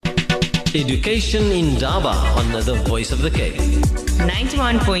Education in Daba on the Voice of the Cape.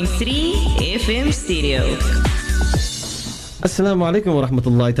 91.3 FM stereo. Assalamu alaikum wa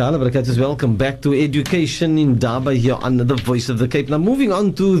rahmatullahi ta'ala barakatuh. Welcome back to Education in Daba here on the Voice of the Cape. Now moving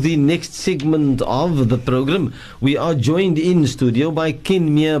on to the next segment of the program, we are joined in studio by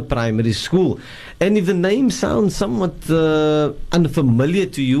Kenmere Primary School. And if the name sounds somewhat unfamiliar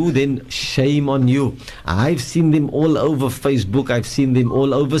to you, then shame on you. I've seen them all over Facebook. I've seen them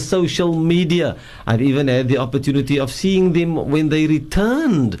all over social media. I've even had the opportunity of seeing them when they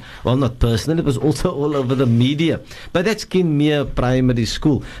returned. Well, not personally, it was also all over the media. But that's Kenmere Primary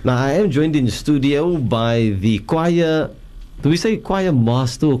School. Now, I am joined in the studio by the choir. Do we say choir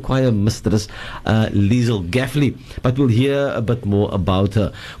master or choir mistress, Liesl Gaffley? But we'll hear a bit more about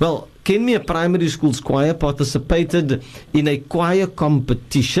her. Well, Kenmere Primary School's choir participated in a choir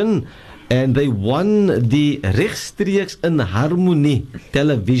competition and they won the Regstreeks in Harmonie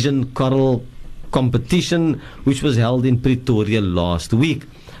television choral competition, which was held in Pretoria last week.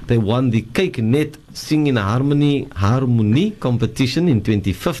 They won the Kyknet Sing in Harmonie competition in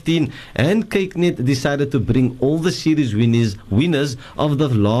 2015, and Kyknet decided to bring all the series winners of the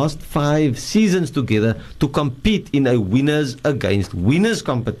last 5 seasons together to compete in a winners against winners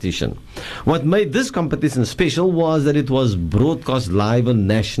competition. What made this competition special was that it was broadcast live on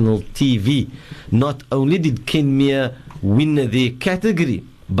national TV. Not only did Kenmere win their category,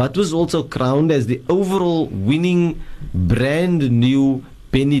 but was also crowned as the overall winning brand new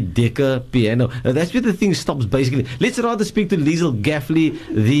Bennie Dekker piano. Now that's where the thing stops basically. Let's rather speak to Liesl Gaffley,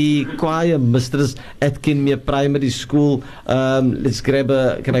 the choir mistress at Kenmere Primary School. Let's grab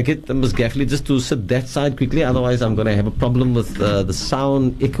can I get Miss Gaffley just to sit that side quickly? Otherwise I'm going to have a problem with the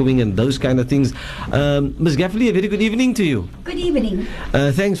sound echoing and those kind of things. Miss Gaffley, a very good evening to you. Good evening.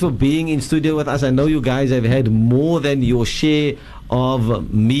 Thanks for being in studio with us. I know you guys have had more than your share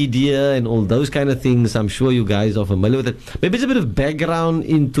of media and all those kind of things. I'm sure you guys are familiar with it. Maybe it's a bit of background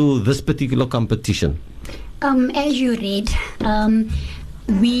into this particular competition. As you read,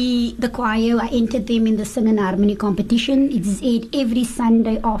 the choir, I entered them in the Sing and Harmony competition. It is aired every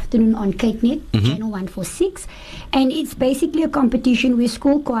Sunday afternoon on Kyknet, channel 146. And it's basically a competition where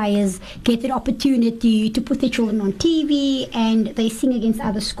school choirs get the opportunity to put their children on TV and they sing against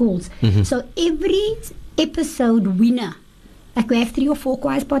other schools. So every episode winner, like we have 3 or 4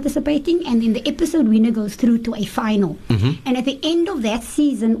 choirs participating, and then the episode winner goes through to a final. And at the end of that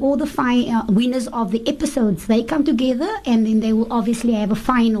season, all the winners of the episodes, they come together and then they will obviously have a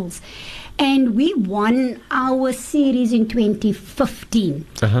finals. And we won our series in 2015.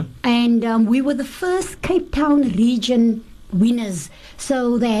 And we were the first Cape Town region winners.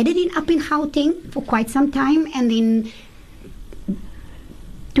 So they had it up in Gauteng for quite some time, and then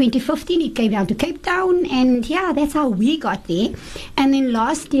 2015 it came down to Cape Town, and yeah, that's how we got there. And then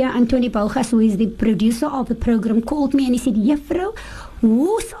last year Anthony Bogas, who is the producer of the program, called me and he said, Juffrou,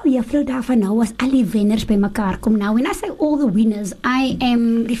 hoe sal juffrou daarvan nou as al die wenners by mekaar kom? Now when I say all the winners, I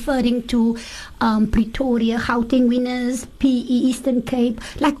am referring to Pretoria, Gauteng winners, PE Eastern Cape,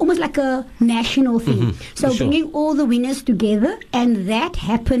 like almost like a national thing. So bringing all the winners together, and that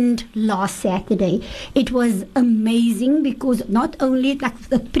happened last Saturday. It was amazing because not only like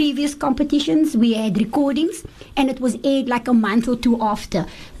the previous competitions, we had recordings and it was aired like a month or 2 after.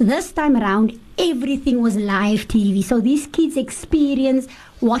 This time around, everything was live TV. So these kids experience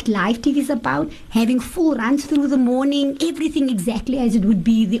what live TV is about, having full runs through the morning, everything exactly as it would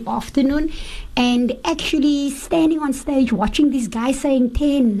be the afternoon, and actually standing on stage watching these guys saying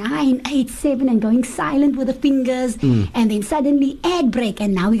 10, 9, 8, 7 and going silent with the fingers, and then suddenly ad break,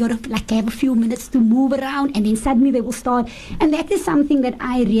 and now we got to like have a few minutes to move around, and then suddenly they will start. And that is something that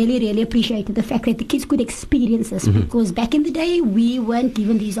I really, really appreciated, the fact that the kids could experience this, because back in the day we weren't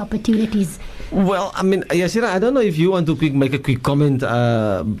given these opportunities. Well, I mean, Yasira, I don't know if you want to make a quick comment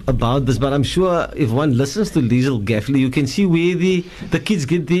about this, but I'm sure if one listens to Liesl Gaffley, you can see where the kids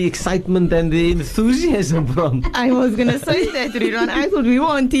get the excitement and the enthusiasm from. I was going to say that, Ridwan. I thought we were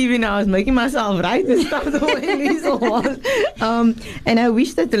on TV now. I was making myself write this stuff the way Liesl was. And I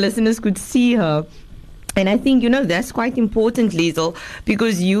wish that the listeners could see her. And I think, that's quite important, Liesl,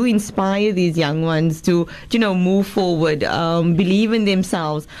 because you inspire these young ones to, move forward, believe in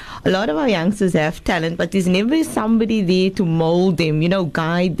themselves. A lot of our youngsters have talent, but there's never somebody there to mold them,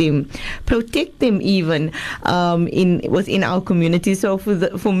 guide them, protect them even within our community. So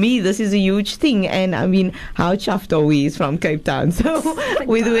for me, this is a huge thing. And I mean, how chuffed are we from Cape Town? So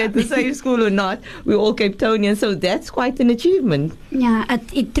whether we're at the same school or not, we're all Cape Townians. So that's quite an achievement. Yeah,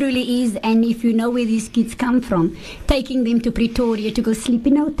 it truly is. And if you know where these kids come from, taking them to Pretoria to go sleep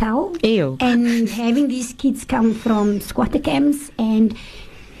in a hotel, Ew. and having these kids come from squatter camps, and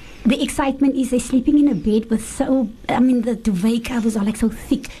the excitement is they're sleeping in a bed with the duvet covers are like so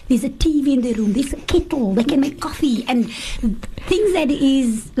thick. There's a TV in the room. There's a kettle. They can make coffee and things that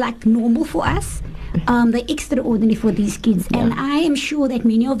is like normal for us. They're extraordinary for these kids, and I am sure that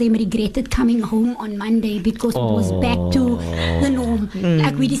many of them regretted coming home on Monday because it was back to the norm.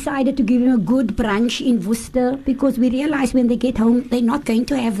 Like we decided to give them a good brunch in Worcester because we realized when they get home they're not going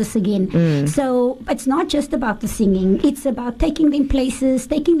to have this again. So it's not just about the singing, it's about taking them places,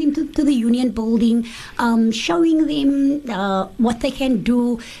 taking them to the Union Building, showing them what they can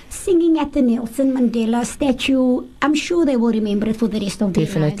do, singing at the Nelson Mandela statue. I'm sure they will remember it for the rest of their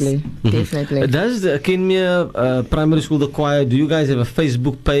lives. Definitely. Does the Kenmere Primary School, the choir, do you guys have a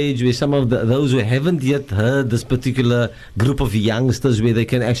Facebook page where some of those who haven't yet heard this particular group of youngsters where they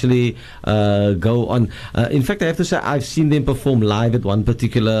can actually go on? In fact, I have to say I've seen them perform live at one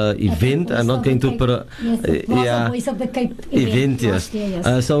particular event. I'm not going to put the Voice of the Cape event, yes.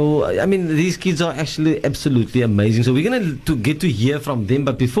 So, I mean, these kids are actually absolutely amazing. So we're going to get to hear from them.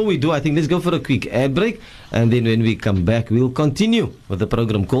 But before we do, I think let's go for a quick ad break. And then when we come back, we'll continue with the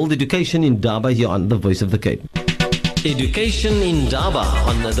program called Education in Daba here on the Voice of the Cape. Education in Daba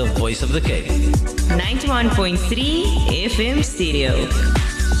on the Voice of the Cape. 91.3 FM stereo.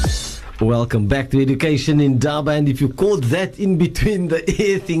 Welcome back to Education in Daba, and if you caught that in between the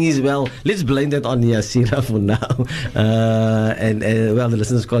air thing as well, let's blame that on Yasira for now. Well, the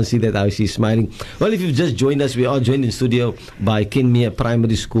listeners can't see that how she's smiling. Well, if you've just joined us, we are joined in studio by Kenmere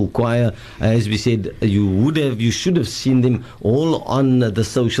Primary School Choir. As we said, you should have seen them all on the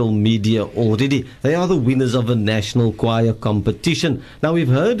social media already. They are the winners of a national choir competition. Now, we've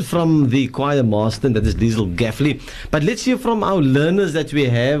heard from the choir master, that is Liesl Gaffley, but let's hear from our learners that we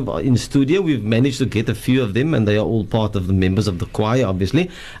have in studio. We've managed to get a few of them, and they are all part of the members of the choir, obviously.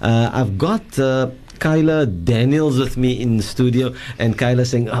 I've got Kyla Daniels with me in the studio, and Kyla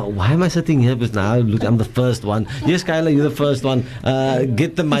saying, why am I sitting here? Because now look, I'm the first one. Yes, Kyla, you're the first one.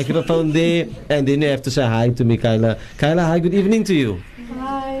 Get the microphone there, and then you have to say hi to me, Kyla. Kyla, hi, good evening to you.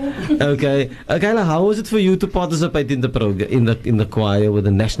 Hi. Okay. Kyla, how was it for you to participate in the program, in the choir with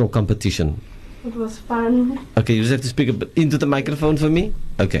the national competition? It was fun. Okay, you just have to speak a bit into the microphone for me.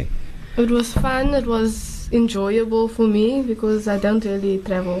 Okay. It was fun. It was enjoyable for me because I don't really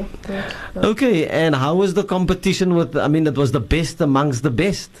travel. Okay, and how was the competition with, it was the best amongst the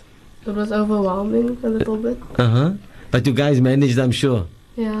best? It was overwhelming a little bit. But you guys managed, I'm sure.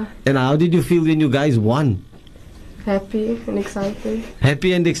 Yeah. And how did you feel when you guys won? Happy and excited.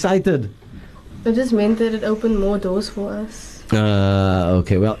 Happy and excited? It just meant that it opened more doors for us.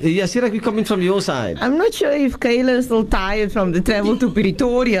 Okay, well, Yasira, we're coming from your side. I'm not sure if Kayla is still tired from the travel to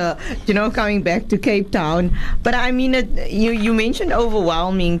Pretoria, coming back to Cape Town. But I mean, you mentioned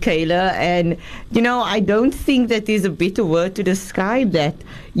overwhelming, Kayla, and, I don't think that there's a better word to describe that.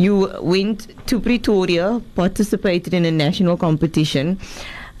 You went to Pretoria, participated in a national competition.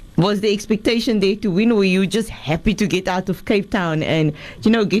 Was the expectation there to win, or were you just happy to get out of Cape Town and,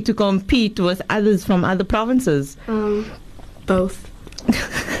 get to compete with others from other provinces? Both.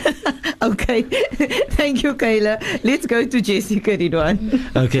 Okay. Thank you, Kayla. Let's go to Jessica,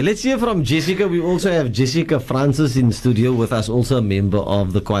 Ridwan. Okay, let's hear from Jessica. We also have Jessica Francis in studio with us, also a member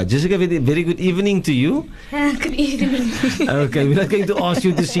of the choir. Jessica, very good evening to you. Good evening. Okay, we're not going to ask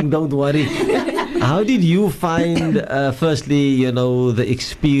you to sing, don't worry. How did you find, firstly, the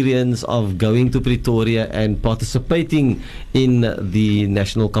experience of going to Pretoria and participating in the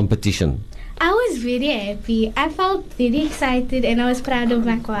national competition? I was very happy. I felt very excited and I was proud of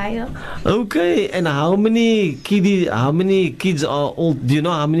my choir. Okay, and how many kids are all, do you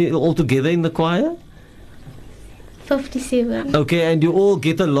know how many altogether in the choir? 57. Okay, and you all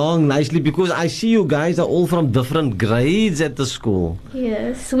get along nicely because I see you guys are all from different grades at the school.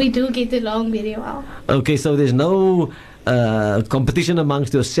 Yes, we do get along very well. Okay, so there's no competition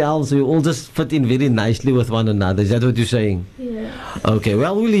amongst yourselves, so you all just fit in very nicely with one another. Is that what you're saying? Yeah. Okay,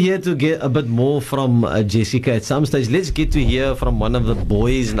 well, we'll hear to get a bit more from Jessica at some stage. Let's get to hear from one of the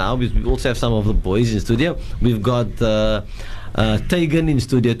boys now, because we also have some of the boys in studio. We've got Tegan in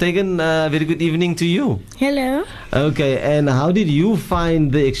studio. Tegan, very good evening to you. Hello. Okay, and how did you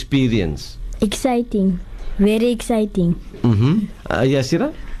find the experience? Exciting. Very exciting.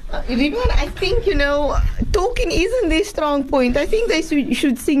 Yasira? Ridwan, I think, talking isn't their strong point. I think they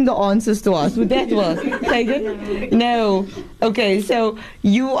should sing the answers to us. Would that work? Tegan? No. Okay, so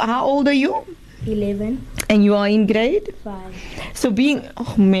how old are you? 11. And you are in grade? 5. So look.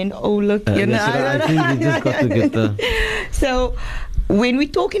 Yasira, I think we just got to get the... So, when we're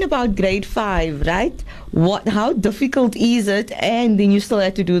talking about grade 5, right? How difficult is it? And then you still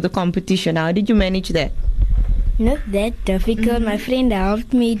had to do the competition. How did you manage that? Not that difficult. My friend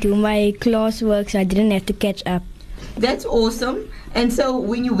helped me do my classwork, so I didn't have to catch up. That's awesome. And so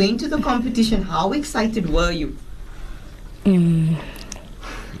when you went to the competition, how excited were you?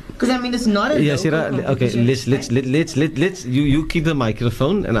 Because I mean, it's not a Yes, local okay. competition. Let's you keep the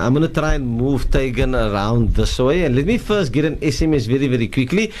microphone, and I'm gonna try and move Tegan around this way. And let me first get an SMS very, very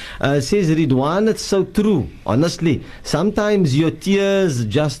quickly. It says Ridwan, it's so true. Honestly, sometimes your tears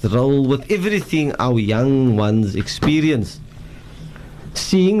just roll with everything our young ones experience.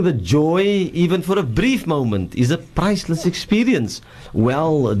 Seeing the joy, even for a brief moment, is a priceless experience.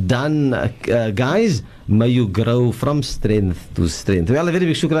 Well done, guys. May you grow from strength to strength. Well, a very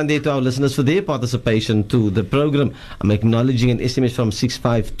big shukran there to our listeners for their participation to the program. I'm acknowledging an SMS from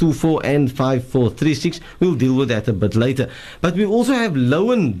 6524 and 5436. We'll deal with that a bit later. But we also have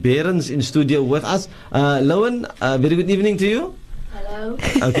Lowen Behrens in studio with us. Lowen, very good evening to you. Hello.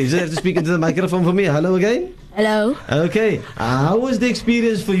 Okay, you just have to speak into the microphone for me. Hello again. Hello. Okay, how was the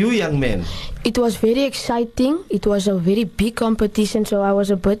experience for you, young man? It was very exciting. It was a very big competition, so I was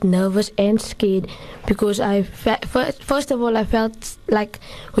a bit nervous and scared because first of all, I felt like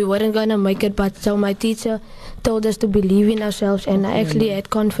we weren't going to make it, but so my teacher told us to believe in ourselves, and I actually had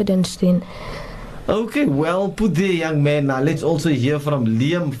confidence then. Okay, well put there, young man. Now let's also hear from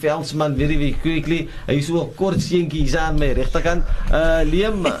Liam Veldsman very, very quickly. Hy's so 'n kort seentjie hier aan my regterkant.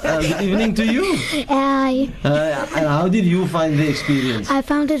 Liam, good evening to you. Hi. And how did you find the experience? I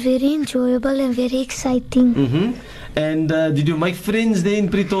found it very enjoyable and very exciting. And did you make friends there in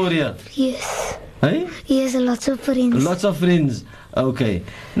Pretoria? Yes. Hey? Yes, lots of friends. Lots of friends. Okay.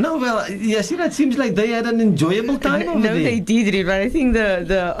 No, well, yeah, see, that seems like they had an enjoyable time over No, there. they did, but I think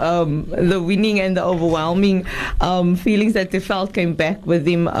the winning and the overwhelming feelings that they felt came back with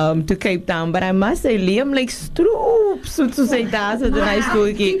him to Cape Town. But I must say, Liam like stroop, so to say, that's a nice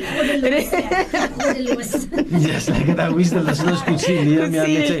story. Yes, like I wish the listeners could see Liam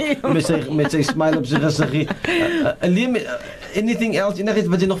met sy smile op sy gesiggie. Liam, anything else?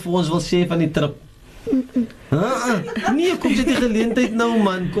 Enigiets wat jy nog vir ons wil sê van die trip? Nee, kom sit die geleentheid nou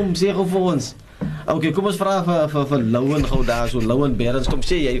man, kom sê gou vir ons. Okay, kom ons vra vir Lowen gou daar so. Lowen Behrens, kom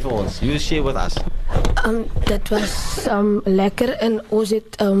sê jy vir ons. You share with us. Dit was lekker en ons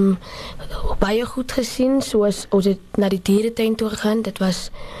het baie goed gesien, soos ons het na die dieretuin toe gegaan. Dit was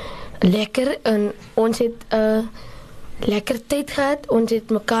lekker en ons het lekker tyd gehad. Ons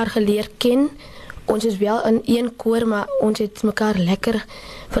het mekaar geleer ken. Ons is wel in een koor, maar ons het mekaar lekker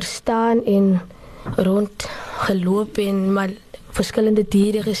verstaan en rond geloop en maar verskillende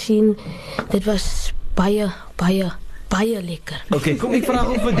diere gesien. Dit was baie lekker. Okay, kom ek vra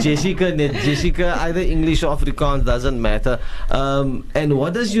gou vir Jessica net. Jessica, either English or Afrikaans, doesn't matter. And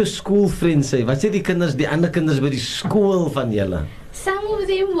what does your school friends say? Wat sê die kinders, die ander kinders by die skool van julle? Some of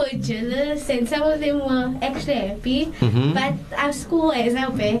them were jealous and some of them were extra happy. But our school has our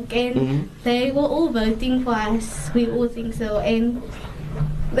back and they were all voting for us. We all think so. And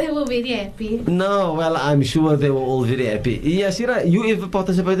they were very happy. No, well, I'm sure they were all very happy. Yes, Ira, you ever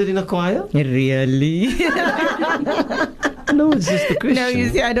participated in a choir? Really? No, it's just a question. No, you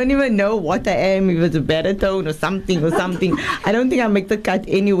see, I don't even know what I am, if it's a baritone or something. I don't think I make the cut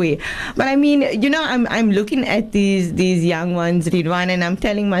anyway. But I mean, you know, I'm looking at these young ones, Ridwan, and I'm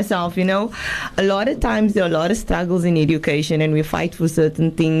telling myself, you know, a lot of times there are a lot of struggles in education and we fight for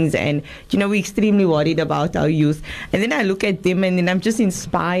certain things and, you know, we're extremely worried about our youth. And then I look at them and then I'm just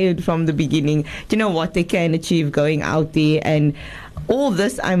inspired from the beginning, you know, what they can achieve going out there. And all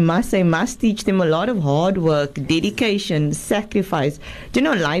this, I must say, must teach them a lot of hard work, dedication, sacrifice, you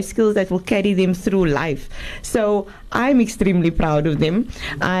know, life skills that will carry them through life. So I'm extremely proud of them.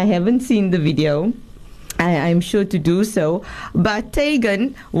 I haven't seen the video. I'm sure to do so. But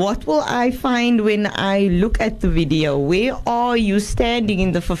Tegan, what will I find when I look at the video? Where are you standing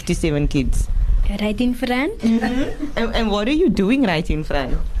in the 57 kids? Right in front. And what are you doing right in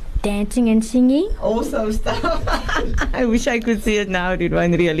front? Dancing and singing. Awesome stuff. I wish I could see it now,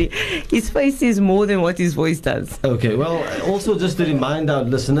 Ridwan, really. His face says more than what his voice does. Okay, well, also just to remind our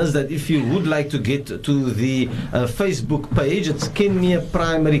listeners that if you would like to get to the Facebook page, it's Kenmere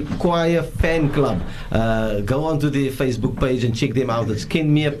Primary Choir Fan Club. Go onto the Facebook page and check them out. It's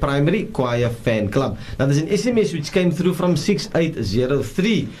Kenmere Primary Choir Fan Club. Now, there's an SMS which came through from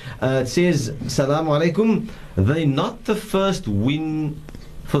 6803. It says, Assalamu alaikum. They're not the first win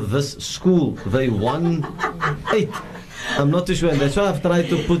for this school. They won 8. I'm not too sure, and that's why I've tried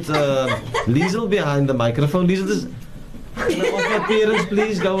to put Liesel behind the microphone. Liesel, just off my parents,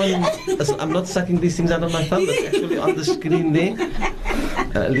 please go and. I'm not sucking these things out of my thumb. It's actually on the screen there.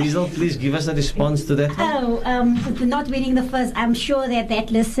 Liesel, please give us a response to that one. Not winning the first. I'm sure that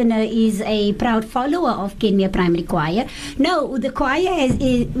listener is a proud follower of Kenmere Primary Choir. No, the choir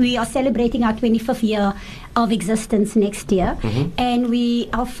we are celebrating our 25th year of existence next year, and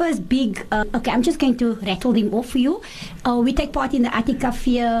our first big. Okay, I'm just going to rattle them off for you. We take part in the Attica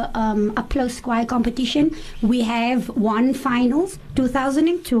Fair Applause Choir competition. We have won finals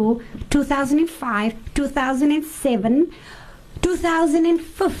 2002, 2005, 2007.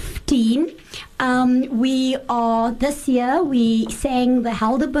 2015, this year we sang the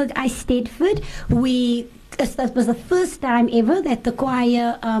Helderberg I Stedford. That was the first time ever that the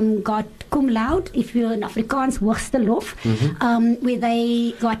choir got cum laude, if you're in Afrikaans, hoogste lof, where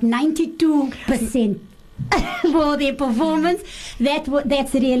they got 92% for their performance.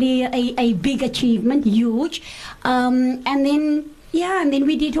 That's really a big achievement, huge. And then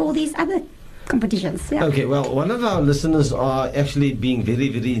we did all these other competitions. Yeah. Okay, well, one of our listeners are actually being very,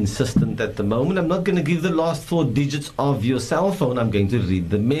 very insistent at the moment. I'm not going to give the last 4 digits of your cell phone. I'm going to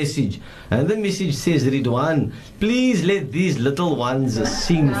read the message. And the message says, Ridwan, please let these little ones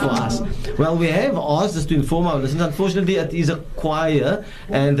sing for us. Well, we have asked us to inform our listeners. Unfortunately, it is a choir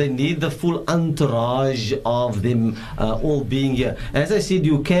and they need the full entourage of them all being here. As I said,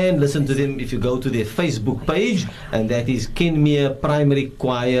 you can listen to them if you go to their Facebook page, and that is Kenmere Primary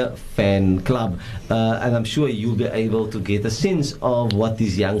Choir Fan Club. And I'm sure you'll be able to get a sense of what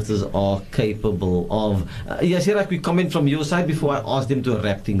these youngsters are capable of. Yes, here a quick comment from your side before I ask them to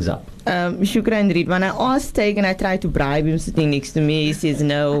wrap things up. Shukran, Reed. When I asked Tegan, and I tried to bribe him sitting next to me, he says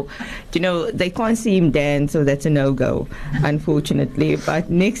no. They can't see him dance, so that's a no-go, unfortunately.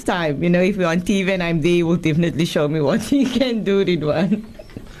 But next time, if we're on TV and I'm there, he will definitely show me what he can do, Ridwan.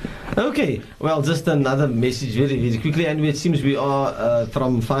 Okay, well, just another message very, very quickly, and it seems we are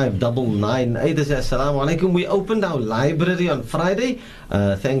from 5998. They say, Assalamu alaikum. We opened our library on Friday,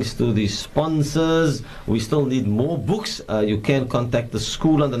 thanks to the sponsors. We still need more books. You can contact the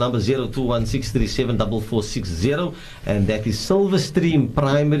school on the number 0216374460, and that is Silverstream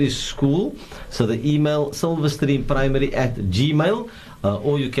Primary School. So the email silverstreamprimary@gmail.com.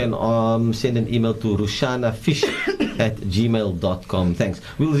 Or you can send an email to rushanafish@gmail.com. Thanks.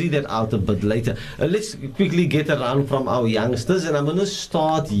 We'll read that out a bit later. Let's quickly get around from our youngsters, and I'm going to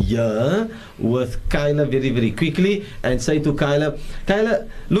start here with Kyla very, very quickly and say to Kyla,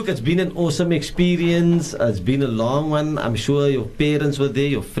 look, it's been an awesome experience. It's been a long one. I'm sure your parents were there,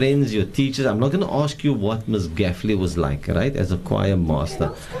 your friends, your teachers. I'm not going to ask you what Miss Gaffley was like, right, as a choir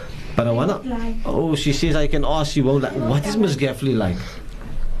master. But I wanna. Oh, she says I can ask. She won't. What is Miss Gaffley like?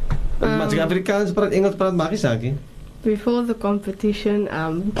 Mas Afrikaans praat Engels praat maak nie saak nie. Before the competition,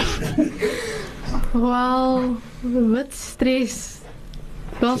 well, a bit stressed.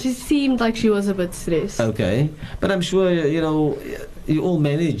 Well, she seemed like she was a bit stressed. Okay, but I'm sure you all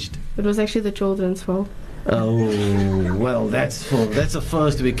managed. It was actually the children's fault. Oh, well, that's a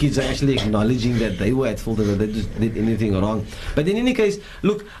first where kids are actually acknowledging that they were at fault and that they just did anything wrong. But in any case,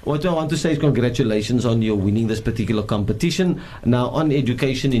 look, what I want to say is congratulations on your winning this particular competition. Now, on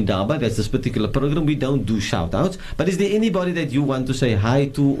Education in Daba, that's this particular program, we don't do shout-outs. But is there anybody that you want to say hi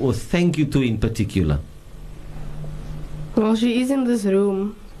to or thank you to in particular? Well, she is in this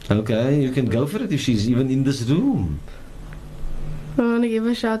room. Okay, you can go for it if she's even in this room. I want to give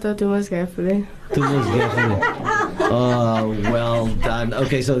a shout out to Miss Gaffley. To Miss Gaffley. Oh, well done.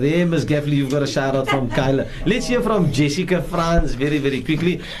 Okay, so there, Miss Gaffley, you've got a shout out from Kyla. Let's hear from Jessica Franz very, very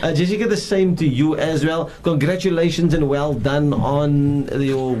quickly. Jessica, the same to you as well. Congratulations and well done on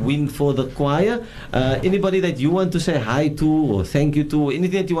your win for the choir. Anybody that you want to say hi to or thank you to, or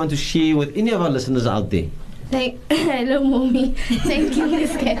anything that you want to share with any of our listeners out there? Hello, Mommy. Thank you,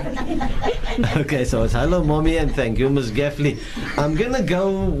 Miss Gaffley. Okay, so it's hello, Mommy, and thank you, Miss Gaffley. I'm gonna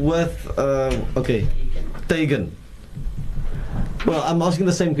go with Tegan. Well, I'm asking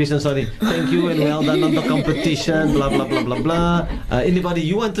the same question, sorry. Thank you and well done on the competition, blah, blah, blah, blah, blah. Anybody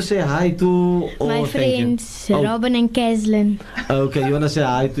you want to say hi to? Or my friends, Robin and Caslin. Okay, you want to say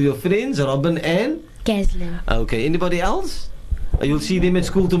hi to your friends, Robin and? Caslin. Okay, anybody else? You'll see them at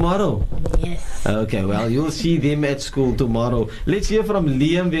school tomorrow? Yes. Okay, well, you'll see them at school tomorrow. Let's hear from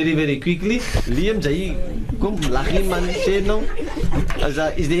Liam very, very quickly. Liam, kom, lagi man, say no.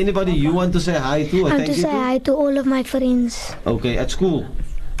 Is there anybody you want to say hi to? I want to say hi to all of my friends. Okay, at school.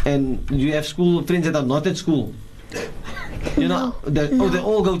 And you have school friends that are not at school? You know, No. they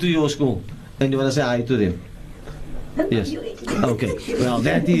all go to your school. And you want to say hi to them? Yes. Okay. Well,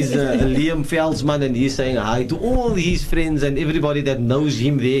 that is Liam Veldsman, and he's saying hi to all his friends and everybody that knows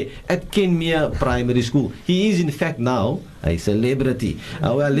him there at Kenmere Primary School. He is, in fact, now a celebrity.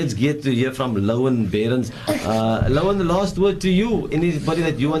 Well, let's get to hear from Lowen Berens. Lowen, the last word to you. Anybody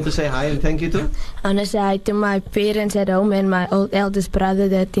that you want to say hi and thank you to? I want to say hi to my parents at home and my eldest brother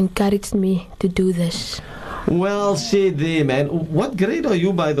that encouraged me to do this. Well said there, man. What grade are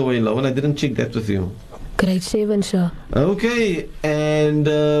you, by the way, Lowen? I didn't check that with you. Grade 7, sir. Okay, and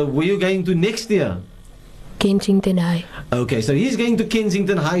where are you going to next year? Kensington High. Okay, so he's going to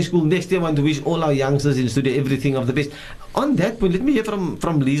Kensington High School next year. I want to wish all our youngsters in studio everything of the best. On that point, let me hear from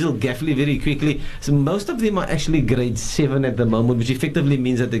Liesl Gaffley very quickly. So most of them are actually grade 7 at the moment, which effectively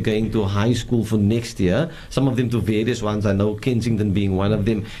means that they're going to high school for next year. Some of them to various ones. I know Kensington being one of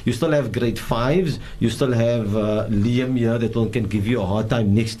them. You still have grade 5s. You still have Liam here that can give you a hard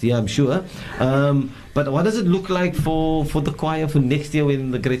time next year, I'm sure. But what does it look like for the choir for next year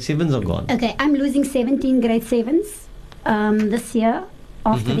when the grade 7s are gone? Okay, I'm losing 17 grade 7s this year,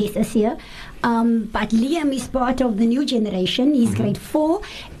 after this year. But Liam is part of the new generation. He's grade 4,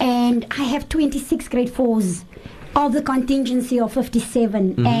 and I have 26 grade 4s of the contingency of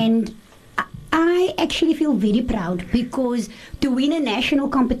 57. And I actually feel very proud because to win a national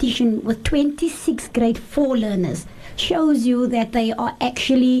competition with 26 grade 4 learners shows you that they are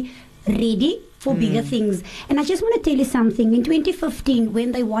actually ready for bigger things. And I just want to tell you something. In 2015,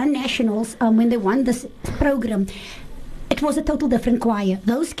 when they won nationals, when they won this program, it was a total different choir.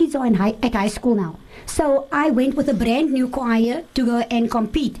 Those kids are at high school now. So I went with a brand new choir to go and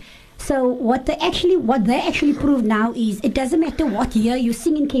compete. So what they actually proved now is it doesn't matter what year you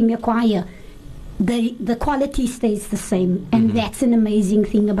sing in Kenmere Choir, the quality stays the same, and that's an amazing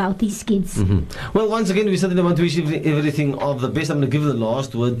thing about these kids. Well, once again, we certainly want to wish everything of the best. I'm going to give the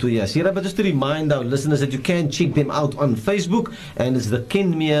last word to Yasira, but just to remind our listeners that you can check them out on Facebook, and it's the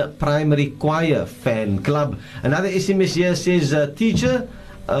Kenmere Primary Choir Fan Club. Another SMS here says, teacher,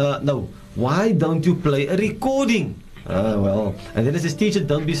 no, why don't you play a recording? Well, and then it says, teacher,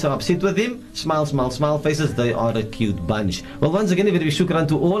 don't be so upset with them. Smile, smile, smile faces. They are a cute bunch. Well, once again, a very big shukran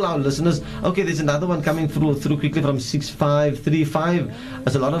to all our listeners. Okay, there's another one coming through quickly from 6535.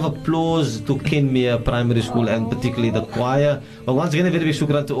 There's a lot of applause to Kenmere Primary School and particularly the choir. Well, once again, a very big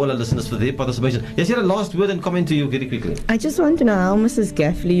shukran to all our listeners for their participation. Yes, here a last word and comment to you very quickly. I just want to know how Mrs.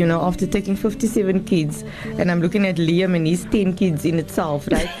 Gaffley, after taking 57 kids, and I'm looking at Liam and his 10 kids in itself,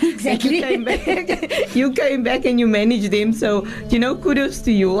 right? Exactly. You came back and you managed them. So, kudos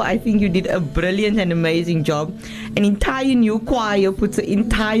to you. I think you did a brilliant and amazing job. An entire new choir puts an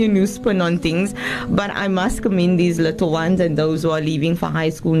entire new spin on things. But I must commend these little ones and those who are leaving for high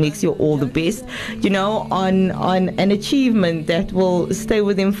school next year all the best, on an achievement that will stay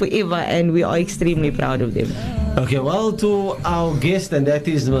with them forever, and we are extremely proud of them. Okay, well, to our guest, and that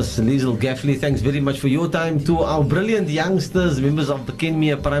is Ms. Liesl Gaffley, thanks very much for your time. To our brilliant youngsters, members of the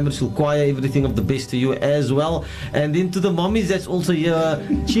Kenmere Primary School Choir, everything of the best to you as well. And then to the mommies that's also here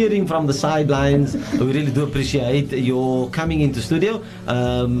cheering from the sidelines, we really do appreciate your coming into studio.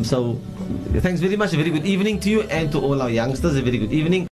 So thanks very much. A very good evening to you, and to all our youngsters, a very good evening.